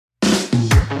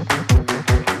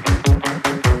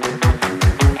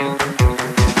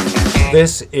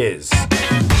This is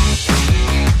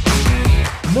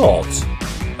not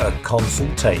a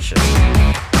consultation.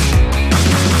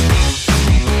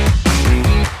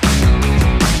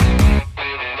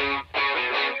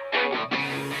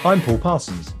 I'm Paul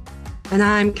Parsons. And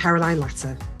I'm Caroline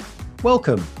Latter.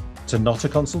 Welcome to Not a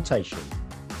Consultation,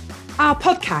 our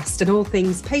podcast on all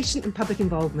things patient and public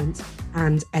involvement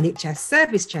and NHS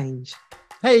service change.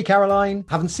 Hey Caroline,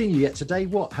 haven't seen you yet today.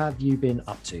 What have you been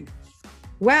up to?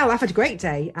 Well, I've had a great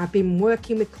day. I've been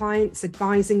working with clients,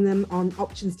 advising them on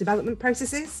options development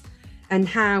processes and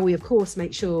how we, of course,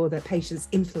 make sure that patients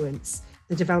influence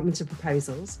the development of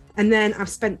proposals. And then I've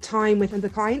spent time with other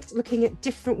clients looking at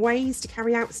different ways to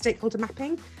carry out stakeholder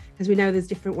mapping, because we know there's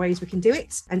different ways we can do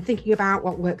it, and thinking about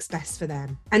what works best for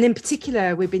them. And in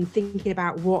particular, we've been thinking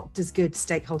about what does good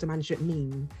stakeholder management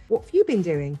mean? What have you been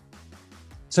doing?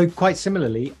 So quite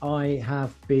similarly, I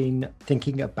have been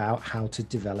thinking about how to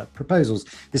develop proposals.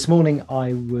 This morning,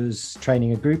 I was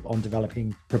training a group on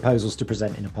developing proposals to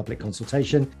present in a public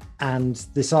consultation. And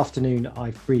this afternoon,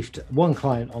 I've briefed one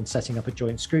client on setting up a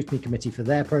joint scrutiny committee for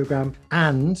their programme.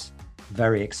 And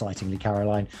very excitingly,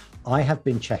 Caroline, I have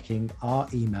been checking our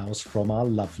emails from our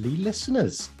lovely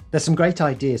listeners. There's some great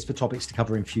ideas for topics to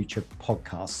cover in future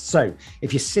podcasts. So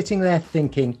if you're sitting there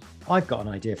thinking, I've got an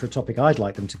idea for a topic I'd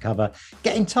like them to cover,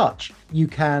 get in touch. You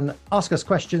can ask us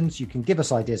questions. You can give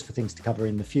us ideas for things to cover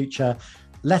in the future.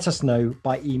 Let us know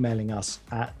by emailing us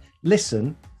at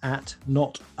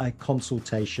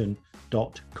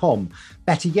listen@notaconsultation.com.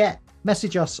 Better yet,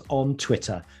 message us on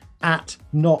Twitter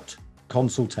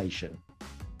 @notconsultation.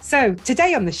 So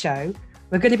today on the show,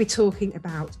 we're going to be talking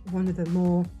about one of the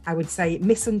more, I would say,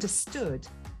 misunderstood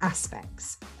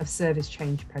aspects of service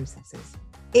change processes.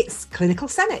 It's clinical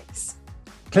senates.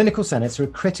 Clinical senates are a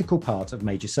critical part of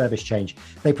major service change.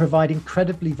 They provide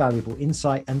incredibly valuable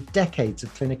insight and decades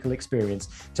of clinical experience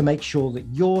to make sure that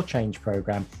your change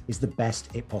programme is the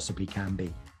best it possibly can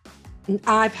be. And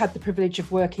I've had the privilege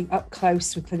of working up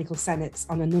close with clinical senates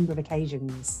on a number of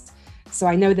occasions. So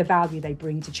I know the value they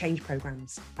bring to change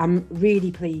programmes. I'm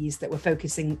really pleased that we're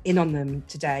focusing in on them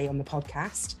today on the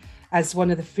podcast, as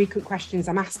one of the frequent questions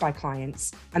I'm asked by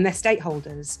clients and their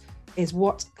stakeholders is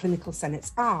what clinical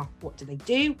senates are, what do they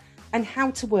do, and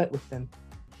how to work with them.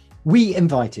 We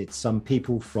invited some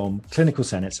people from clinical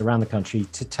senates around the country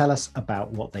to tell us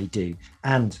about what they do.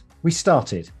 And we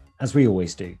started, as we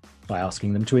always do, by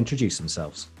asking them to introduce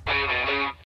themselves.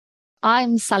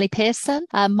 I'm Sally Pearson.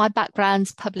 My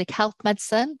background's public health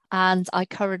medicine, and I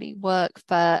currently work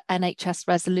for NHS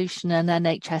Resolution and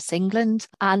NHS England,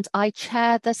 and I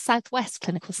chair the South West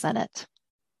Clinical Senate.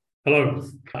 Hello,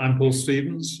 I'm Paul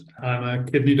Stevens. I'm a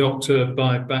kidney doctor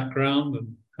by background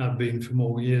and have been for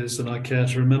more years than I care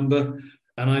to remember,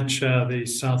 and I chair the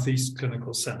South East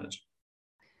Clinical Senate.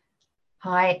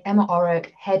 Hi, Emma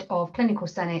Orrock, Head of Clinical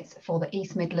Senates for the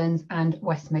East Midlands and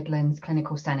West Midlands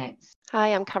Clinical Senates. Hi,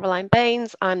 I'm Caroline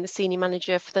Baines. I'm the Senior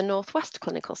Manager for the North West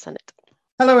Clinical Senate.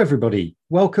 Hello, everybody.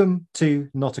 Welcome to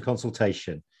Not a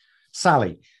Consultation.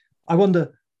 Sally, I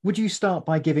wonder, would you start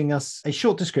by giving us a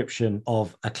short description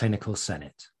of a clinical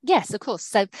senate? Yes, of course.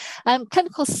 So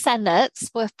clinical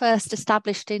senates were first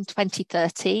established in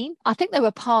 2013. I think they were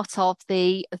part of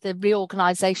the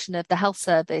reorganisation of the health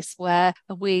service, where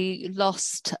we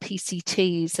lost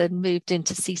PCTs and moved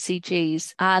into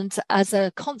CCGs. And as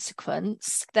a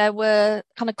consequence, there were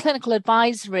kind of clinical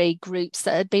advisory groups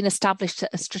that had been established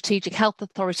at a strategic health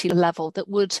authority level that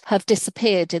would have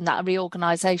disappeared in that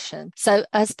reorganisation. So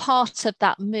as part of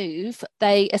that move,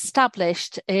 they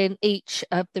established in each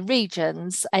of the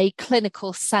regions a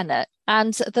clinical senate.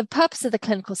 And the purpose of the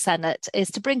clinical senate is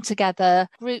to bring together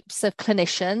groups of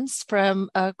clinicians from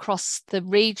across the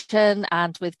region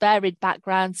and with varied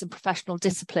backgrounds and professional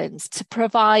disciplines to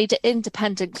provide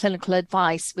independent clinical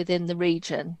advice within the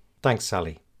region. Thanks,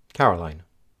 Sally. Caroline.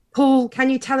 Paul, can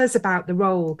you tell us about the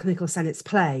role clinical senates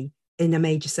play in a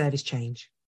major service change?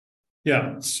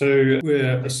 Yeah, so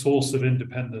we're a source of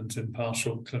independent,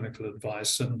 impartial clinical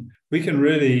advice, and we can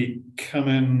really come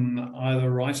in either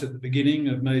right at the beginning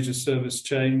of major service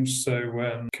change, so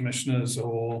when commissioners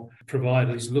or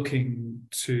providers looking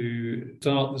to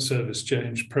start the service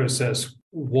change process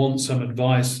want some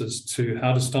advice as to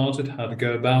how to start it, how to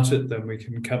go about it, then we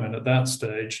can come in at that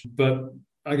stage. But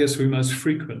I guess we most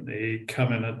frequently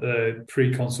come in at the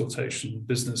pre-consultation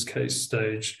business case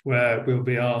stage, where we'll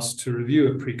be asked to review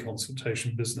a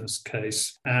pre-consultation business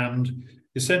case and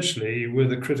essentially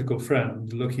with a critical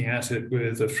friend looking at it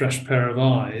with a fresh pair of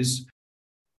eyes.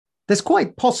 There's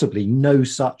quite possibly no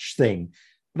such thing,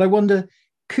 but I wonder,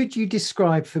 could you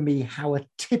describe for me how a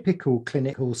typical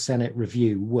clinical senate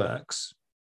review works?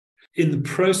 In the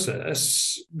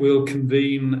process, we'll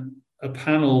convene a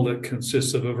panel that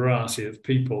consists of a variety of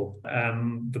people,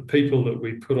 and the people that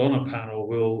we put on a panel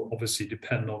will obviously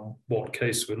depend on what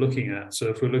case we're looking at. So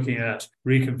if we're looking at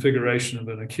reconfiguration of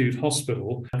an acute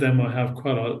hospital, then we'll have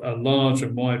quite a large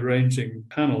and wide-ranging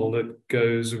panel that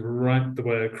goes right the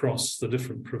way across the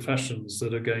different professions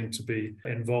that are going to be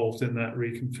involved in that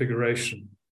reconfiguration.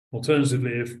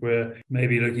 Alternatively, if we're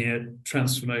maybe looking at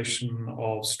transformation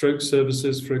of stroke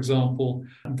services, for example,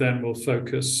 then we'll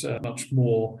focus much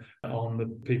more on the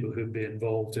people who'd be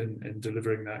involved in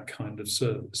delivering that kind of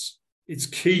service. It's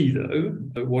key, though,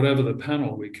 that whatever the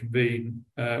panel we convene,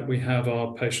 we have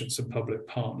our patients and public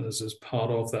partners as part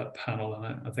of that panel.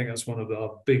 And I think that's one of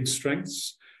our big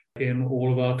strengths in all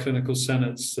of our clinical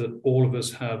senates, that all of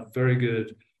us have very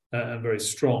good and very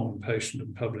strong patient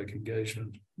and public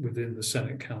engagement within the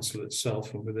Senate Council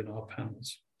itself and within our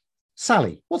panels.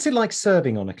 Sally, what's it like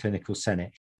serving on a clinical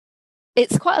senate?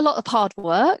 It's quite a lot of hard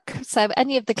work. So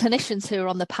any of the clinicians who are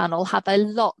on the panel have a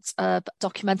lot of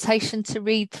documentation to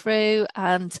read through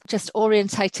and just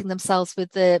orientating themselves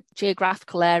with the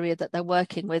geographical area that they're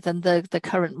working with and the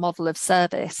current model of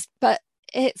service. But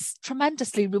it's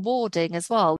tremendously rewarding as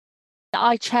well.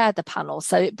 I chair the panel,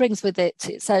 so it brings with it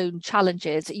its own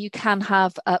challenges. You can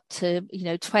have up to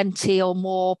 20 or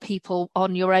more people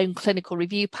on your own clinical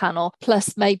review panel,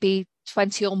 plus maybe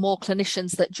 20 or more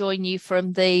clinicians that join you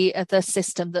from the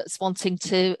system that's wanting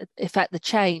to effect the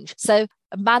change. So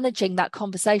managing that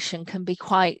conversation can be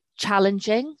quite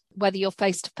challenging, whether you're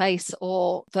face-to-face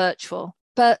or virtual.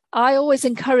 But I always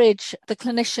encourage the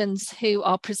clinicians who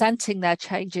are presenting their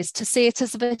changes to see it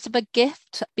as a bit of a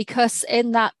gift, because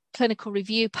in that clinical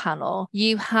review panel,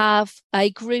 you have a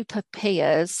group of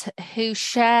peers who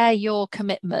share your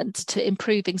commitment to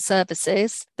improving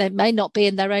services. They may not be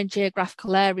in their own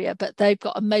geographical area, but they've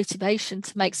got a motivation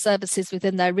to make services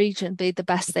within their region be the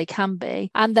best they can be.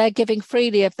 And they're giving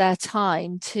freely of their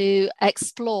time to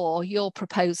explore your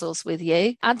proposals with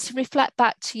you and to reflect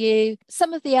back to you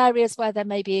some of the areas where there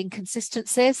may be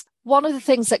inconsistencies. One of the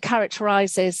things that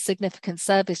characterises significant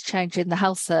service change in the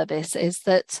health service is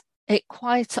that it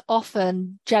quite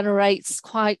often generates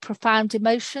quite profound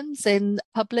emotions in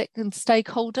public and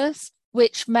stakeholders,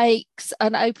 which makes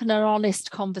an open and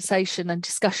honest conversation and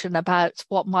discussion about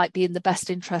what might be in the best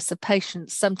interests of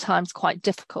patients sometimes quite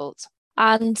difficult.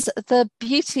 And the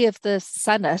beauty of the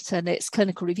Senate and its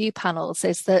clinical review panels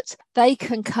is that they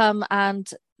can come and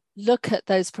look at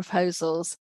those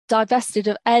proposals divested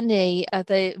of any of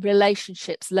the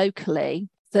relationships locally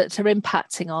that are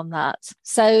impacting on that.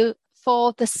 So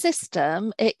for the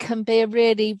system, it can be a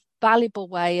really valuable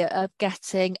way of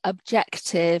getting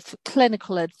objective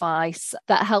clinical advice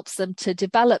that helps them to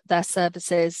develop their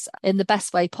services in the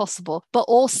best way possible, but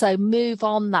also move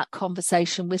on that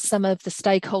conversation with some of the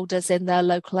stakeholders in their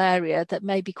local area that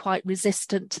may be quite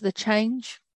resistant to the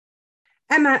change.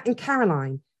 Emma and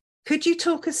Caroline, could you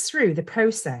talk us through the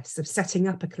process of setting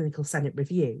up a clinical Senate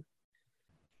review?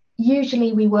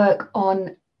 Usually we work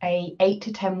on a 8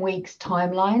 to 10 weeks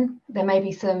timeline. There may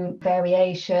be some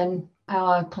variation.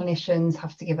 Our clinicians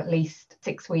have to give at least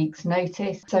 6 weeks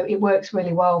notice. So it works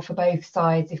really well for both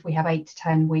sides if we have 8 to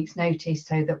 10 weeks notice,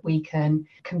 so that we can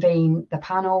convene the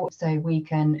panel, so we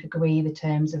can agree the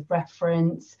terms of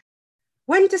reference.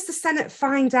 When does the Senate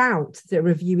find out that a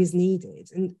review is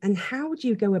needed, and how would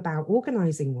you go about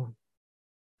organising one?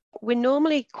 We're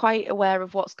normally quite aware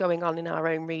of what's going on in our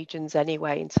own regions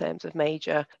anyway in terms of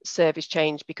major service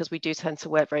change, because we do tend to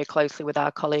work very closely with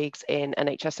our colleagues in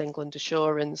NHS England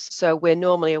Assurance. So we're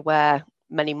normally aware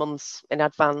many months in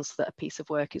advance that a piece of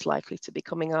work is likely to be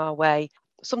coming our way.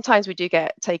 Sometimes we do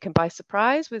get taken by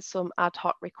surprise with some ad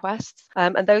hoc requests,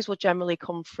 and those will generally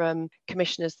come from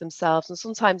commissioners themselves and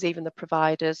sometimes even the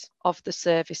providers of the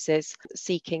services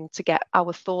seeking to get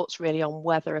our thoughts really on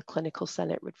whether a clinical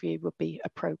Senate review would be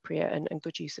appropriate and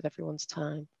good use of everyone's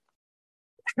time.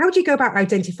 How do you go about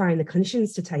identifying the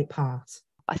clinicians to take part?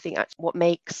 I think that's what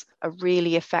makes a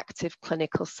really effective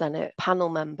clinical Senate panel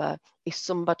member is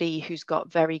somebody who's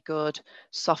got very good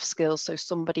soft skills. So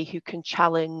somebody who can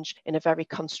challenge in a very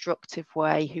constructive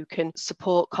way, who can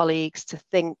support colleagues to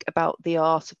think about the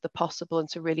art of the possible and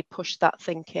to really push that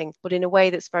thinking, but in a way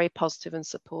that's very positive and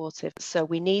supportive. So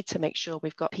we need to make sure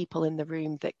we've got people in the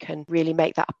room that can really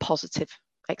make that a positive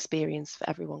experience for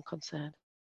everyone concerned.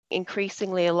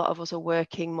 Increasingly, a lot of us are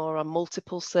working more on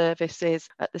multiple services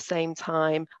at the same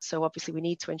time. So obviously we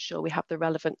need to ensure we have the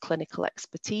relevant clinical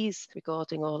expertise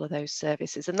regarding all of those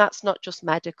services. And that's not just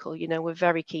medical, we're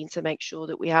very keen to make sure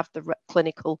that we have the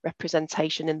clinical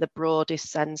representation in the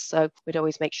broadest sense. So we'd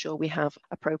always make sure we have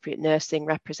appropriate nursing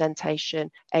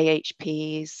representation,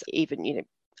 AHPs, even,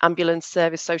 ambulance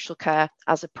service, social care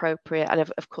as appropriate, and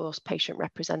of course patient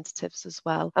representatives as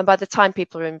well. And by the time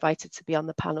people are invited to be on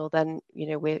the panel, then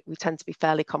we tend to be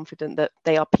fairly confident that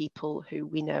they are people who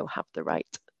we know have the right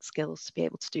skills to be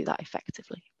able to do that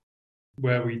effectively.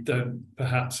 Where we don't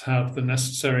perhaps have the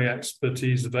necessary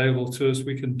expertise available to us,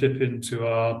 we can dip into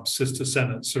our sister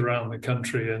senates around the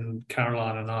country, and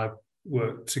Caroline and I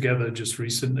worked together just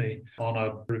recently on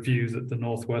a review that the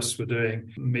Northwest were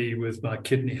doing, me with my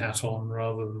kidney hat on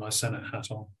rather than my Senate hat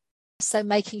on. So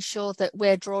making sure that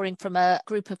we're drawing from a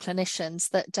group of clinicians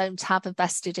that don't have a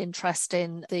vested interest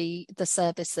in the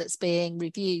service that's being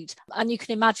reviewed. And you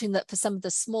can imagine that for some of the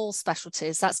small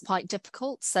specialties, that's quite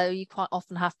difficult. So you quite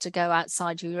often have to go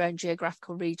outside your own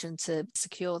geographical region to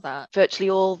secure that.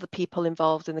 Virtually all the people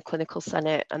involved in the clinical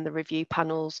senate and the review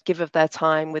panels give of their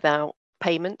time without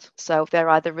payment. So they're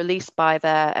either released by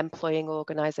their employing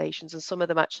organisations, and some of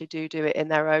them actually do it in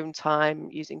their own time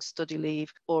using study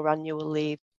leave or annual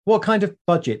leave. What kind of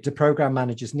budget do programme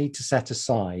managers need to set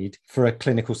aside for a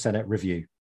clinical senate review?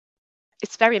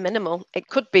 It's very minimal. It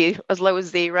could be as low as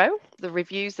zero. The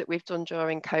reviews that we've done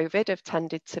during COVID have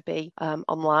tended to be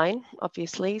online,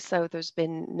 obviously, so there's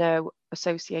been no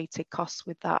associated costs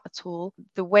with that at all.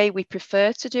 The way we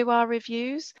prefer to do our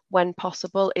reviews, when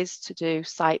possible, is to do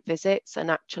site visits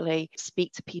and actually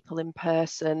speak to people in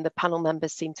person. The panel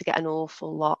members seem to get an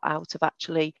awful lot out of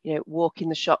actually, walking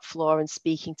the shop floor and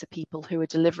speaking to people who are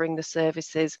delivering the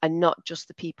services, and not just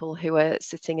the people who are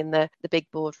sitting in the big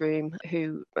boardroom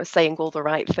who are saying all the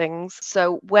right things.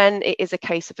 So when it is a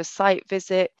case of a site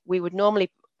visit, we would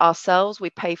normally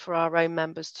we pay for our own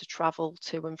members to travel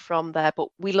to and from there, but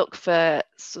we look for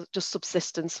just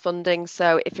subsistence funding.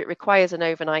 So if it requires an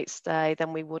overnight stay,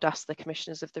 then we would ask the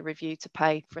commissioners of the review to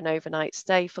pay for an overnight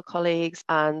stay for colleagues,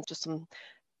 and just some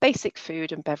basic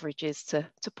food and beverages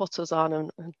to put us on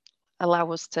and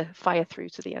allow us to fire through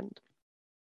to the end.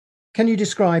 Can you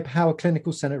describe how a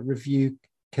clinical senate review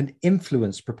can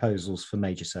influence proposals for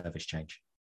major service change?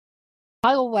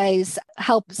 I always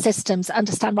help systems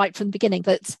understand right from the beginning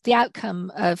that the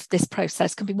outcome of this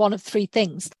process can be one of three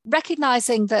things.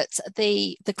 Recognising that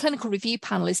the clinical review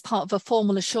panel is part of a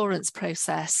formal assurance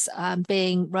process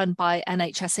being run by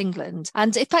NHS England.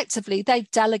 And effectively,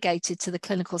 they've delegated to the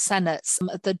clinical senates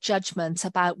the judgment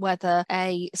about whether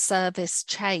a service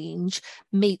change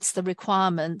meets the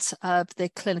requirement of the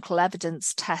clinical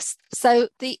evidence test. So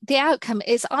the outcome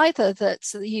is either that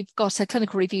you've got a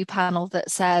clinical review panel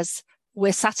that says,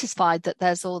 we're satisfied that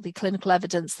there's all the clinical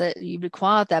evidence that you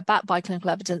require, they're backed by clinical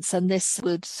evidence, and this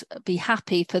would be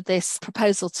happy for this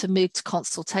proposal to move to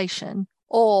consultation,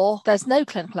 or there's no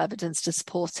clinical evidence to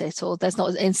support it, or there's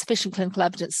not insufficient clinical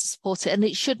evidence to support it, and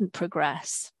it shouldn't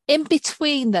progress. In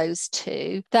between those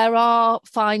two, there are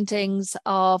findings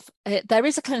of there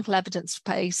is a clinical evidence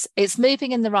base. It's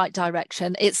moving in the right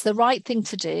direction. It's the right thing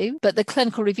to do, but the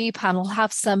clinical review panel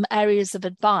have some areas of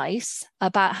advice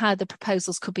about how the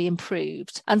proposals could be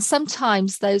improved. And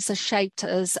sometimes those are shaped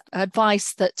as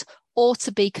advice that ought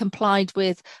to be complied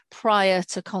with prior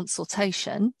to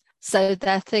consultation. So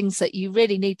they're things that you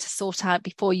really need to sort out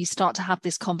before you start to have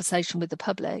this conversation with the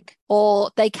public.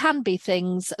 Or they can be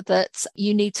things that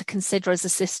you need to consider as a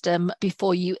system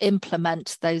before you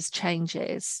implement those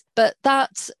changes. But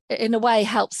that, in a way,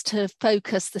 helps to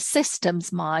focus the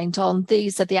system's mind on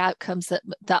these are the outcomes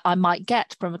that I might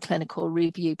get from a clinical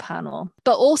review panel.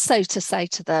 But also to say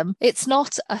to them, it's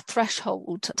not a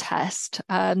threshold test.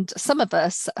 And some of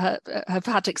us have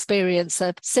had experience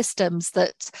of systems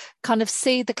that kind of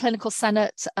see the clinical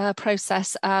senate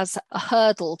process as a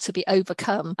hurdle to be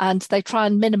overcome, and they try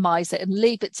and minimise it and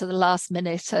leave it to the last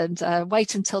minute and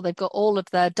wait until they've got all of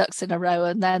their ducks in a row,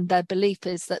 and then their belief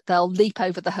is that they'll leap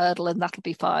over the hurdle and that'll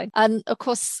be fine. And of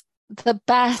course, the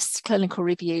best clinical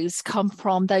reviews come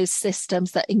from those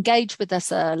systems that engage with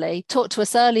us early, talk to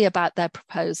us early about their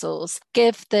proposals,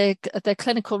 give the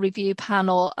clinical review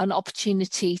panel an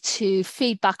opportunity to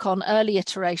feedback on early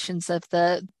iterations of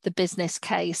the business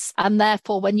case. And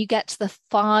therefore, when you get to the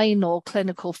final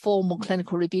formal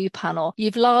clinical review panel,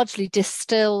 you've largely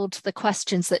distilled the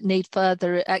questions that need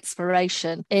further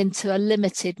exploration into a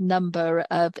limited number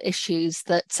of issues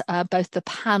that both the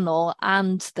panel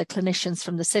and the clinicians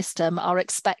from the system are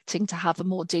expecting to have a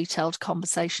more detailed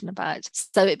conversation about.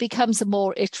 So it becomes a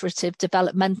more iterative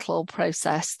developmental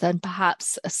process than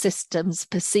perhaps systems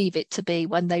perceive it to be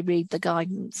when they read the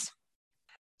guidance.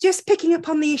 Just picking up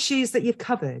on the issues that you've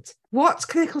covered, what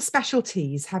clinical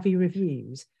specialties have you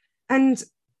reviewed? And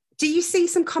do you see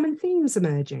some common themes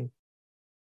emerging?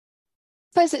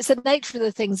 I suppose it's the nature of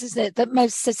the things, isn't it, that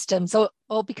most systems,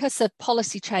 or because of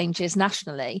policy changes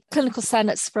nationally, clinical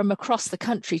senates from across the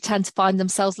country tend to find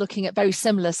themselves looking at very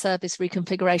similar service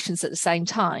reconfigurations at the same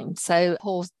time. So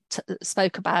Paul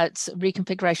spoke about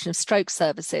reconfiguration of stroke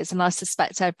services, and I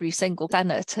suspect every single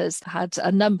senate has had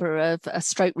a number of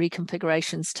stroke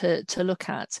reconfigurations to look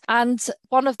at. And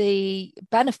one of the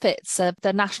benefits of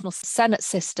the national senate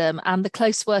system and the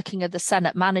close working of the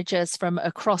senate managers from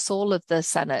across all of the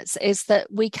senates is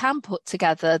that we can put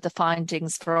together the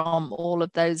findings from all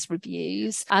of those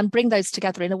reviews and bring those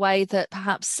together in a way that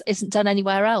perhaps isn't done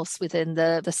anywhere else within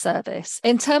the service.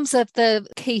 In terms of the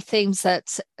key themes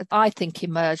that I think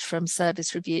emerge from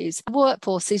service reviews,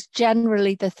 workforce is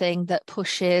generally the thing that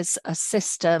pushes a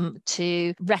system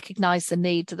to recognise the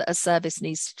need that a service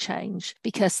needs to change,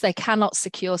 because they cannot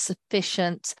secure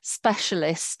sufficient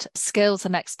specialist skills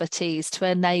and expertise to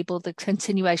enable the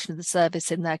continuation of the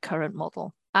service in their current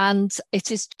model. And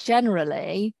it is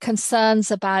generally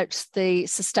concerns about the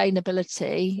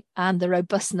sustainability and the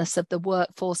robustness of the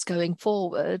workforce going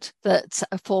forward that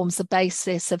forms the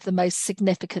basis of the most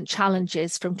significant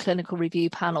challenges from clinical review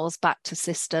panels back to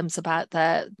systems about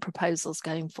their proposals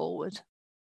going forward.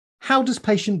 How does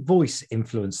patient voice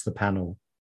influence the panel?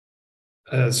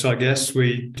 So I guess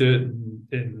we do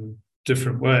it in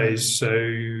different ways. So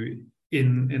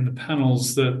in the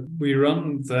panels that we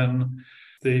run, then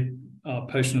our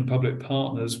patient and public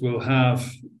partners will have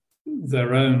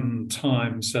their own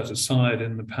time set aside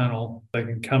in the panel. They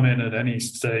can come in at any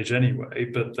stage anyway,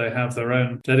 but they have their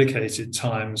own dedicated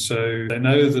time. So they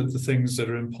know that the things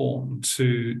that are important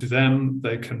to them,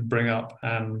 they can bring up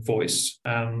and voice.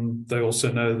 And they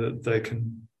also know that they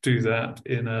can do that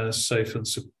in a safe and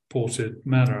supported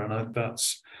manner. And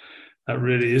that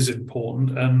really is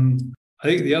important. And I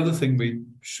think the other thing we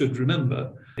should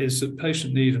remember is that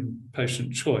patient need and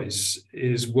patient choice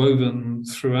is woven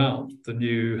throughout the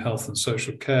new Health and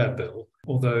Social Care Bill,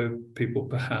 although people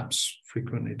perhaps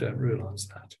frequently don't realise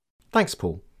that. Thanks,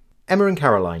 Paul. Emma and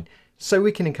Caroline, so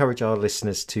we can encourage our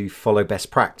listeners to follow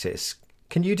best practice,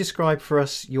 can you describe for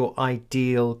us your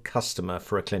ideal customer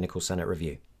for a clinical Senate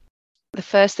review? The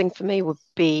first thing for me would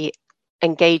be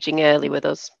engaging early with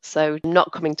us. So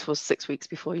not coming to us 6 weeks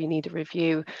before you need a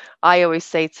review. I always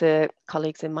say to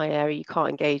colleagues in my area, you can't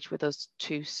engage with us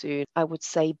too soon. I would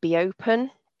say be open,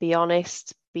 be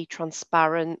honest, be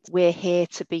transparent. We're here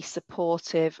to be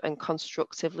supportive and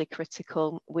constructively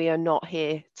critical. We are not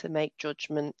here to make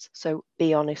judgment. So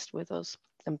be honest with us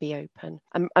and be open,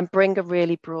 and bring a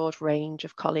really broad range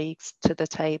of colleagues to the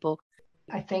table.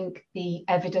 I think the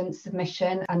evidence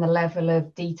submission and the level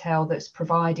of detail that's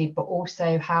provided, but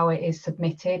also how it is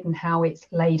submitted and how it's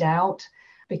laid out,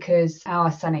 because our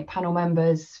Senate panel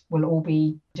members will all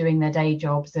be doing their day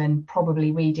jobs and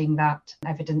probably reading that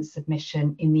evidence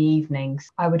submission in the evenings.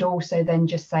 I would also then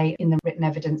just say in the written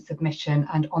evidence submission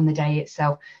and on the day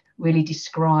itself, really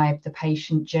describe the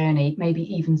patient journey, maybe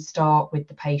even start with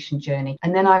the patient journey.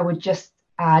 And then I would just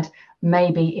add,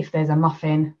 maybe if there's a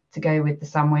muffin to go with the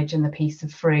sandwich and the piece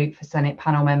of fruit for Senate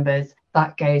panel members,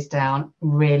 that goes down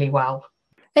really well.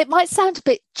 It might sound a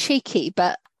bit cheeky,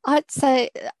 but I'd say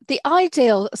the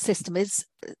ideal system is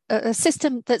a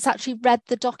system that's actually read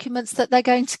the documents that they're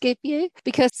going to give you,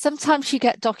 because sometimes you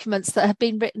get documents that have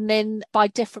been written in by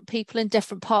different people in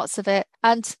different parts of it.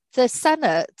 And the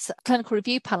Senate clinical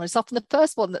review panel is often the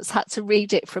first one that's had to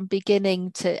read it from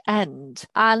beginning to end.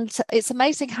 And it's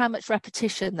amazing how much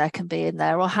repetition there can be in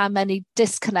there, or how many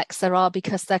disconnects there are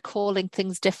because they're calling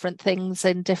things different things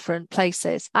in different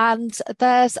places. And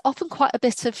there's often quite a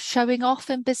bit of showing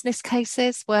off in business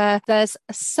cases where there's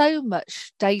so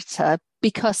much data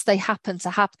because they happen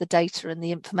to have the data and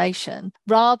the information,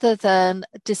 rather than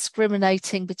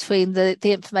discriminating between the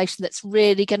information that's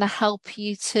really going to help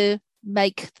you to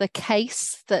make the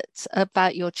case that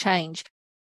about your change.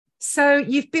 So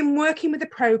you've been working with the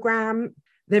programme,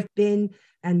 they've been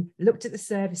and looked at the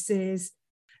services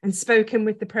and spoken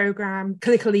with the programme,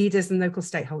 clinical leaders and local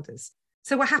stakeholders.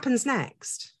 So what happens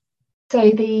next? So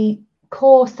the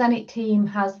core Senate team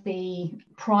has the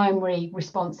primary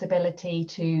responsibility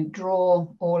to draw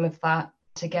all of that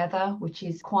together, which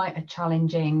is quite a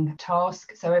challenging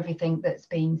task. So everything that's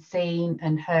been seen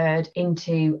and heard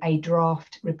into a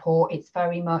draft report, it's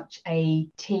very much a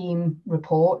team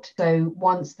report. So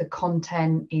once the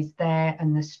content is there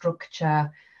and the structure,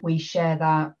 we share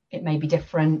that. It may be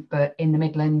different, but in the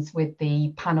Midlands with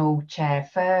the panel chair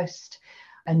first,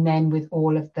 and then with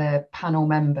all of the panel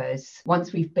members.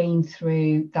 Once we've been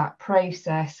through that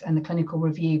process and the clinical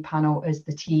review panel as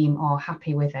the team are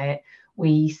happy with it,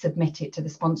 we submit it to the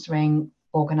sponsoring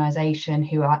organisation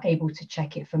who are able to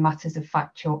check it for matters of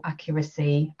factual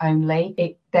accuracy only.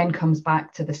 It then comes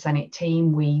back to the Senate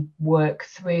team. We work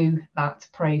through that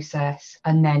process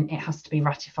and then it has to be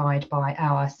ratified by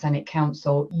our Senate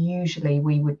Council. Usually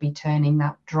we would be turning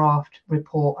that draft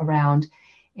report around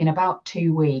in about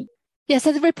 2 weeks. Yeah,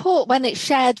 so the report, when it's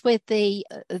shared with the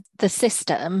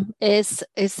system, is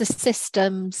the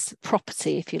system's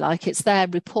property, if you like. It's their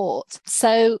report.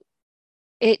 So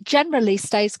it generally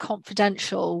stays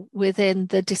confidential within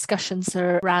the discussions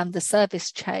around the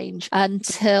service change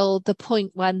until the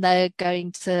point when they're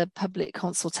going to public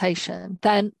consultation.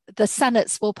 Then the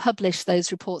Senates will publish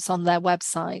those reports on their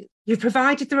website. You've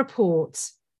provided the report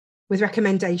with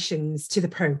recommendations to the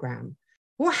programme.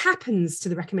 What happens to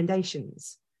the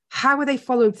recommendations? How are they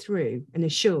followed through and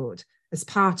assured as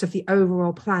part of the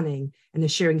overall planning and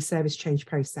assuring service change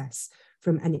process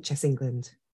from NHS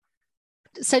England?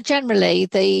 So generally,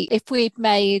 if we've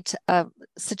made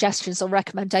suggestions or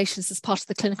recommendations as part of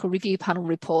the clinical review panel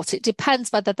report, it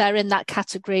depends whether they're in that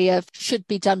category of should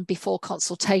be done before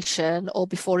consultation or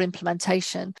before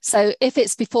implementation. So if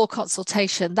it's before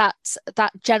consultation, that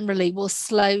generally will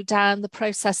slow down the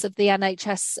process of the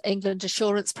NHS England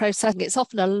assurance process. It's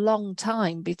often a long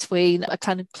time between a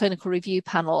clinical review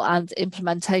panel and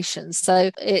implementation. So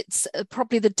it's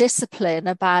probably the discipline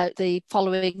about the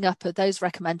following up of those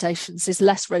recommendations is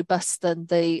less robust than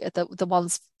the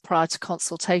ones prior to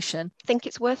consultation. I think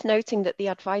it's worth noting that the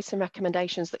advice and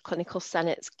recommendations that clinical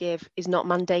senates give is not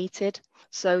mandated.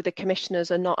 So the commissioners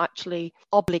are not actually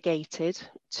obligated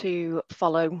to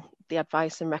follow the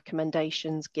advice and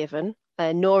recommendations given,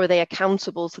 nor are they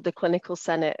accountable to the clinical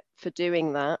senate for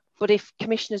doing that. But if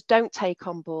commissioners don't take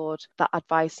on board that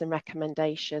advice and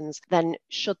recommendations, then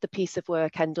should the piece of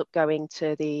work end up going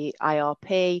to the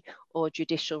IRP or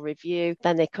judicial review,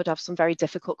 then they could have some very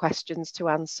difficult questions to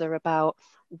answer about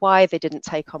why they didn't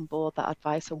take on board that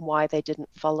advice and why they didn't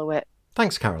follow it.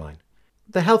 Thanks, Caroline.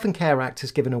 The Health and Care Act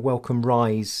has given a welcome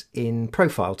rise in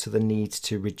profile to the need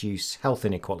to reduce health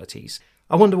inequalities.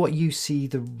 I wonder what you see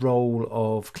the role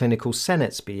of clinical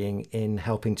senates being in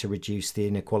helping to reduce the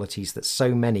inequalities that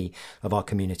so many of our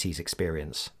communities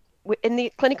experience. In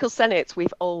the clinical senates,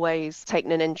 we've always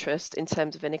taken an interest in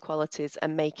terms of inequalities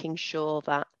and making sure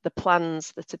that the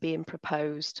plans that are being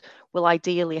proposed will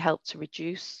ideally help to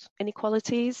reduce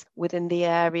inequalities within the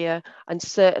area, and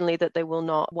certainly that they will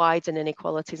not widen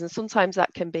inequalities. And sometimes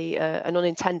that can be an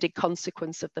unintended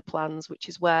consequence of the plans, which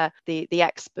is where the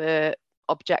expert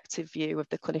objective view of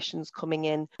the clinicians coming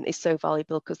in is so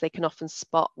valuable, because they can often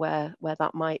spot where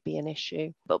that might be an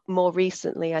issue. But more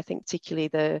recently, I think particularly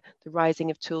the rising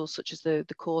of tools such as the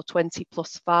Core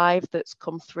 20+5 that's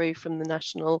come through from the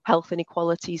National Health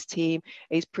Inequalities team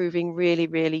is proving really,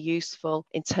 really useful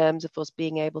in terms of us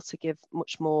being able to give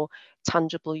much more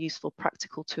tangible, useful,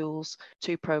 practical tools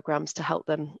to programmes to help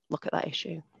them look at that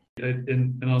issue.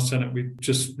 In our Senate, we've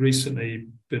just recently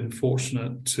been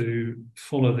fortunate to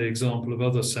follow the example of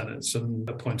other Senates and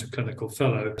appoint a clinical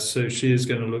fellow. So she is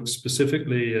going to look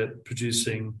specifically at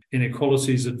producing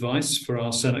inequalities advice for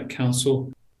our Senate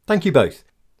Council. Thank you both.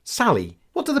 Sally,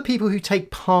 what do the people who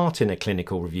take part in a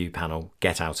clinical review panel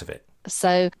get out of it?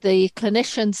 So the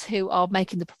clinicians who are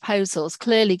making the proposals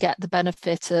clearly get the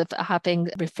benefit of having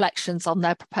reflections on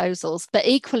their proposals. But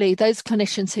equally, those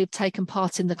clinicians who've taken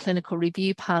part in the clinical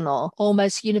review panel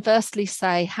almost universally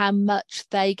say how much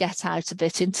they get out of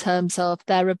it in terms of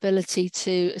their ability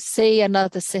to see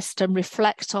another system,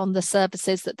 reflect on the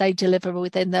services that they deliver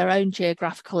within their own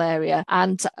geographical area,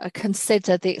 and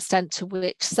consider the extent to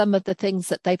which some of the things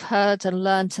that they've heard and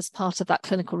learned as part of that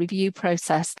clinical review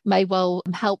process may well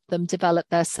help them develop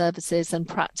their services and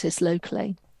practice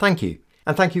locally. Thank you.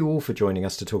 And thank you all for joining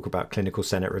us to talk about clinical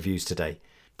Senate reviews today.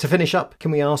 To finish up, can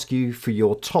we ask you for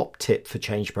your top tip for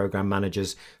change programme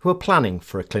managers who are planning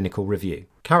for a clinical review?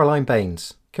 Caroline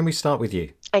Baines, can we start with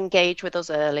you? Engage with us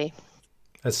early.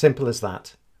 As simple as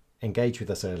that. Engage with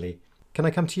us early. Can I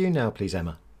come to you now, please,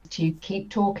 Emma? To keep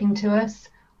talking to us,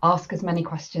 ask as many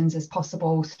questions as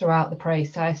possible throughout the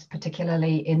process,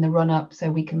 particularly in the run-up, so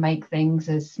we can make things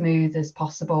as smooth as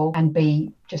possible and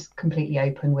be just completely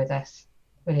open with us.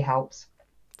 Really helps.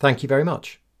 Thank you very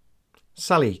much.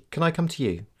 Sally, can I come to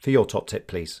you for your top tip,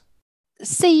 please?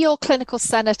 See your clinical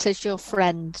senate as your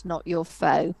friend, not your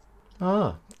foe.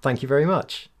 Thank you very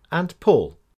much. And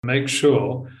Paul? Make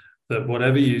sure that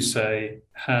whatever you say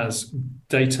has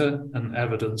data and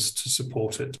evidence to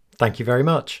support it. Thank you very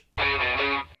much.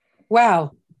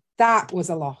 Well, that was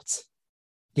a lot.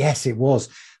 Yes, it was.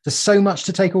 There's so much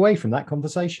to take away from that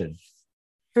conversation.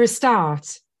 For a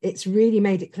start, it's really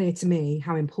made it clear to me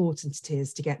how important it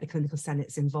is to get the clinical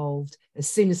senates involved as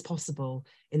soon as possible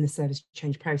in the service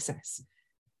change process.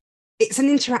 It's an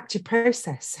interactive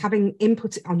process. Having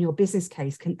input on your business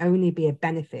case can only be a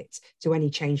benefit to any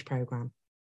change programme.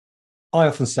 I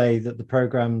often say that the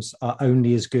programmes are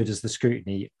only as good as the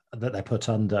scrutiny that they're put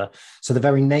under. So the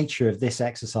very nature of this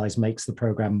exercise makes the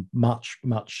programme much,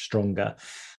 much stronger.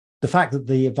 The fact that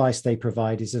the advice they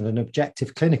provide is of an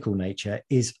objective clinical nature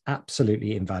is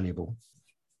absolutely invaluable.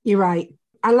 You're right.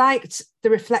 I liked the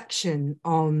reflection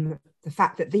on the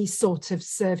fact that these sort of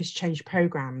service change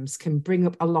programmes can bring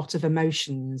up a lot of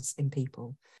emotions in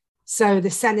people. So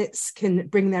the senates can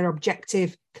bring their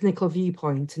objective clinical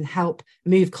viewpoint and help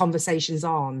move conversations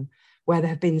on where there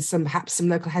have been perhaps some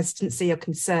local hesitancy or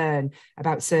concern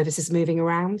about services moving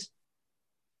around.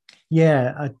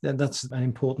 Yeah, that's an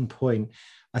important point.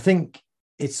 I think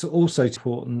it's also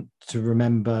important to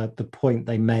remember the point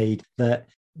they made that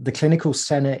the clinical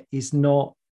senate is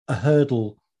not a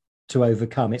hurdle to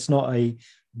overcome. It's not a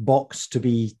box to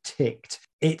be ticked.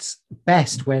 It's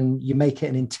best when you make it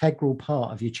an integral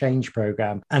part of your change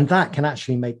program, and that can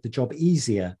actually make the job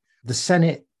easier. The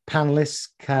Senate panelists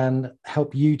can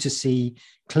help you to see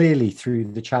clearly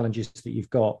through the challenges that you've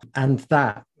got. And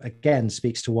that, again,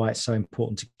 speaks to why it's so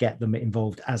important to get them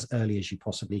involved as early as you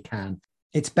possibly can.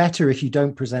 It's better if you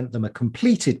don't present them a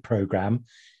completed program,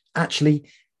 actually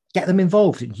get them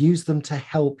involved and use them to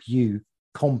help you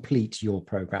complete your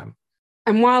program.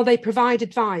 And while they provide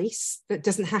advice that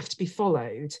doesn't have to be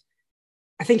followed,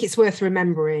 I think it's worth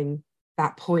remembering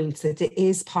that point that it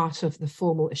is part of the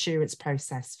formal assurance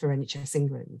process for NHS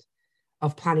England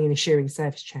of planning and assuring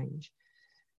service change.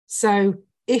 So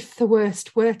if the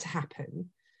worst were to happen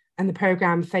and the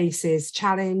programme faces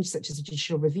challenge, such as a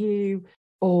judicial review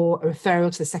or a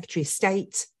referral to the Secretary of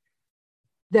State,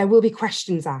 there will be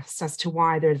questions asked as to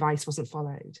why their advice wasn't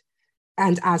followed.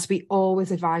 And as we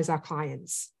always advise our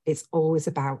clients, it's always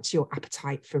about your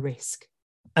appetite for risk.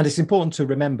 And it's important to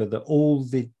remember that all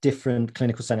the different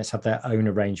clinical senates have their own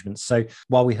arrangements. So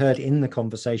while we heard in the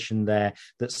conversation there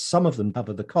that some of them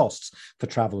cover the costs for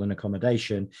travel and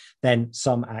accommodation, then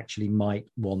some actually might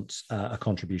want a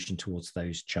contribution towards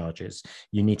those charges.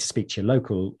 You need to speak to your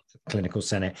local clinical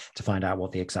senate to find out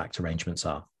what the exact arrangements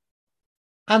are.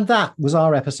 And that was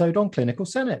our episode on clinical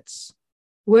senates.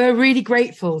 We're really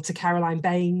grateful to Caroline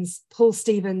Baines, Paul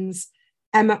Stevens,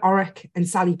 Emma Orrock and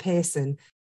Sally Pearson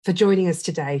for joining us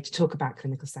today to talk about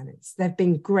clinical senates. They've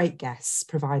been great guests,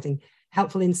 providing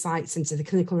helpful insights into the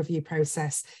clinical review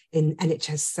process in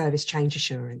NHS service change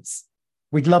assurance.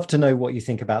 We'd love to know what you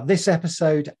think about this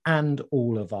episode and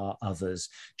all of our others.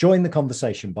 Join the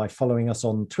conversation by following us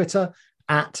on Twitter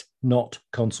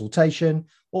 @notconsultation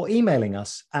or emailing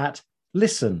us at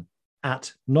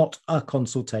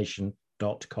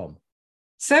listen@notaconsultation.com.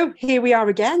 So here we are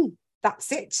again.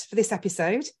 That's it for this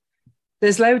episode.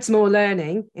 There's loads more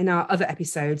learning in our other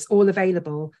episodes, all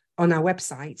available on our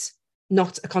website,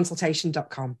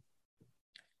 notaconsultation.com.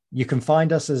 You can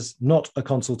find us as Not a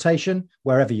Consultation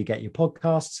wherever you get your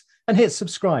podcasts, and hit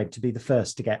subscribe to be the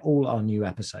first to get all our new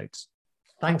episodes.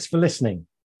 Thanks for listening.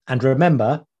 And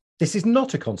remember, this is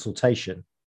not a consultation.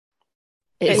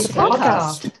 It's a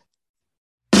podcast.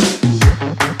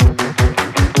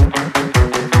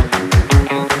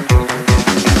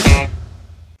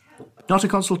 Not a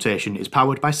Consultation is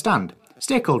powered by Stand,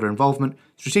 stakeholder involvement,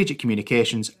 strategic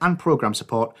communications and programme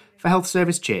support for health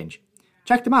service change.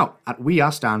 Check them out at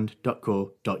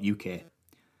wearestand.co.uk.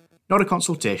 Not a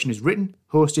Consultation is written,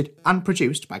 hosted and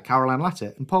produced by Caroline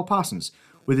Latter and Paul Parsons,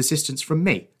 with assistance from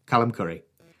me, Callum Curry.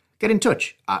 Get in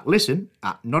touch at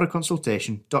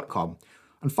listen@notaconsultation.com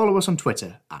and follow us on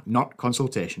Twitter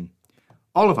 @notconsultation.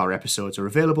 All of our episodes are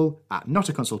available at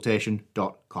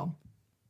notaconsultation.com.